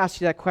John asked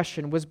you that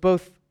question was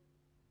both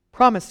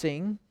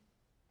promising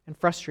and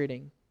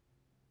frustrating.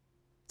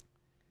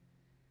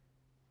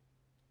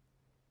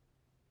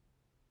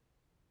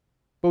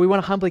 But we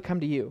want to humbly come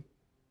to you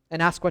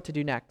and ask what to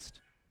do next.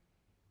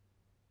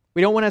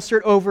 We don't want to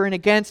assert over and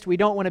against. We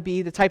don't want to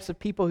be the types of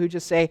people who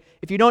just say,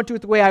 if you don't do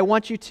it the way I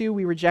want you to,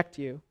 we reject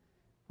you,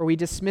 or we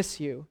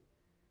dismiss you,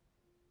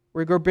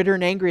 or we grow bitter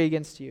and angry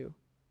against you.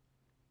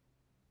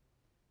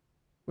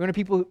 We want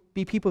to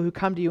be people who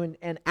come to you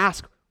and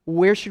ask,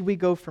 where should we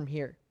go from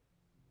here?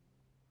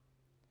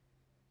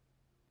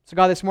 So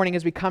God, this morning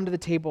as we come to the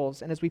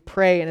tables and as we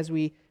pray and as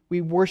we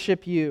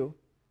worship you,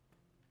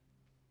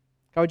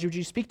 God, would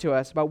you speak to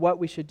us about what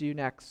we should do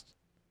next?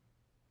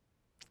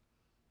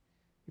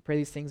 We pray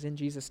these things in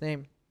Jesus'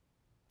 name.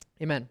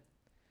 Amen.